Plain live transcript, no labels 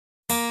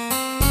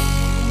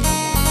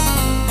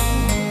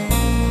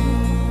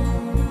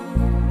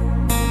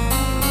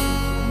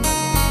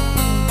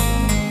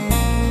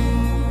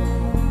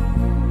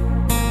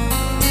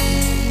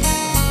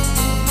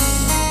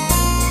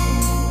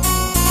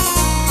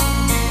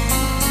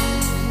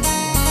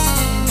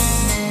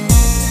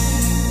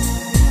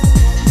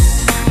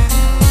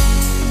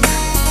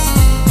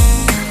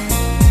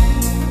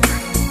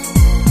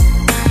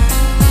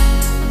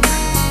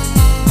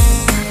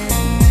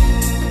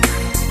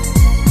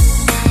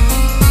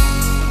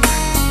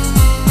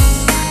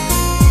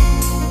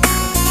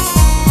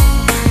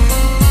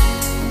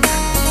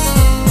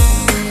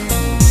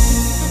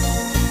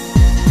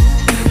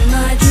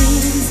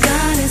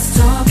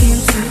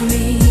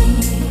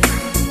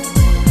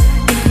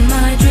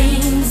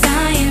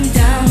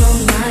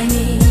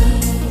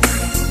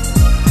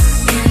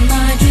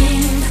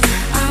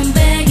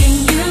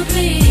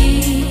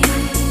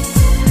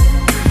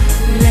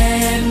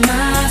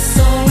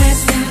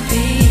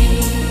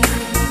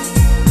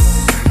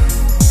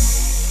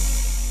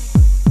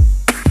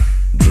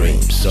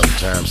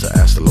dreams,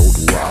 I ask the Lord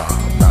why.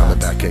 Now we're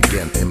back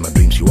again in my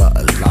dreams, you are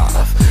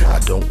alive. I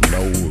don't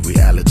know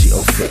reality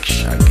or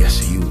fiction. I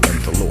guess you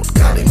and the Lord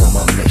guiding on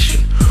my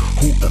mission.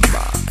 Who am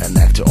I? An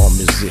actor or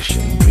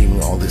musician?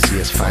 Dreaming all these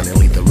years,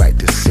 finally the right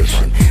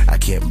decision. I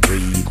can't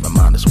breathe, my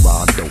mind is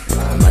wide open.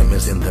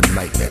 Nightmares in the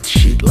night that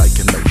sheet like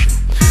an ocean.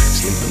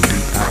 Sleeping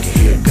deep, I can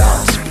hear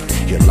God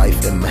speak. Your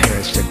life in my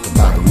hands, check the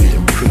Bible, read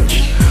and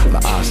preach. My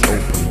eyes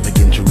open,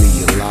 begin to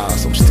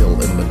realize I'm still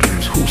in my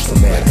dreams. Who's the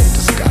man in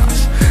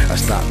disguise? I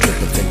stop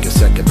tripping, think a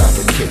second out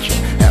the kitchen.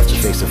 Have to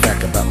face the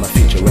fact about my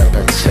future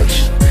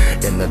reputation.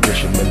 In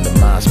addition,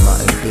 minimize my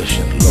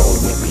ambition.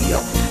 Lord, wake me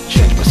up,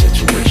 change my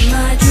situation.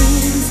 My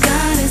dreams,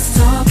 God is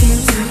talking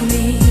to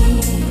me.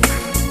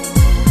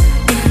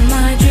 In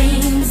my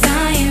dreams,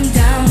 I am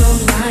down on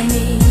my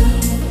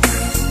knees.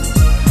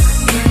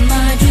 In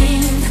my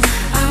dreams,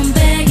 I'm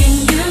begging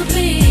you,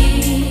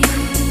 please.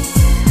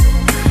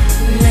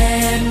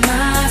 Let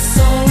my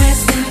soul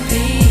rest in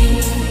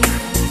peace.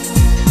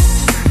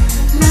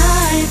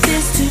 Life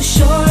is too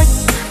short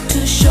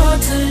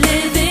to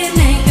live in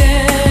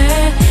anger.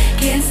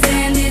 Can't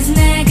stand these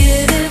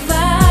negative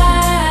vibes.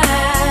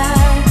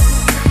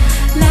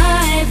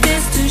 Life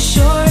is too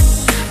short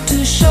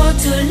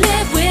to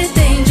live with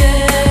danger.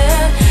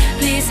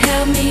 Please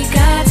help me,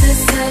 God, to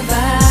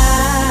survive.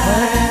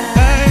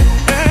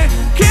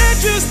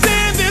 Can't you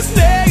stand this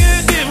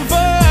negative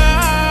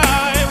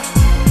vibe?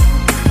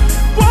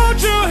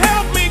 Won't you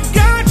help me,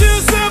 God,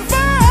 to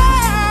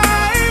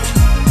survive?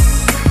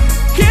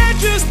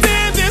 Can't you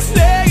stand this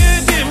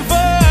negative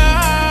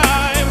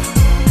vibe?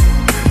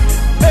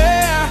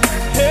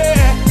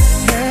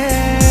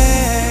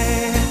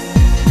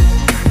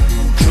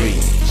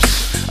 Dreams,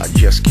 I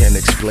just can't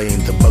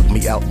explain. They bug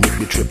me out, make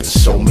me trip in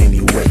so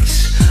many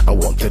ways. I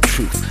want the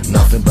truth,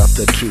 nothing but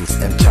the truth.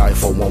 And time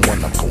for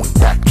 1-1, I'm going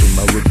back to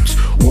my roots.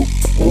 Whoop,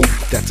 whoop,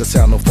 that's the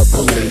sound of the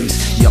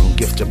police. Young,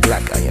 gifted,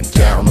 black, I am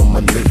down on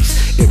my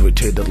knees.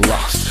 Irritated,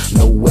 lost,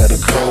 nowhere to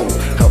go.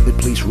 Help me,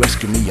 please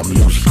rescue me, I'm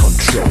losing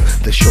control.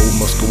 The show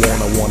must go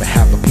on, I wanna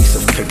have a piece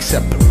of cake.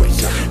 Separate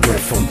good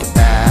from the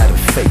bad and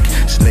fake.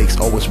 Snakes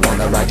always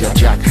wanna ride your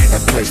jack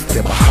and place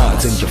their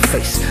behinds in your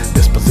face.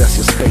 Dispossess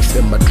your space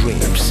in my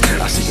dreams.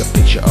 I see a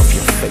picture of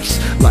your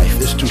face. Life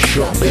is too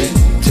short, babe,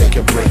 take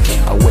a break.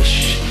 I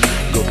wish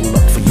good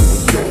luck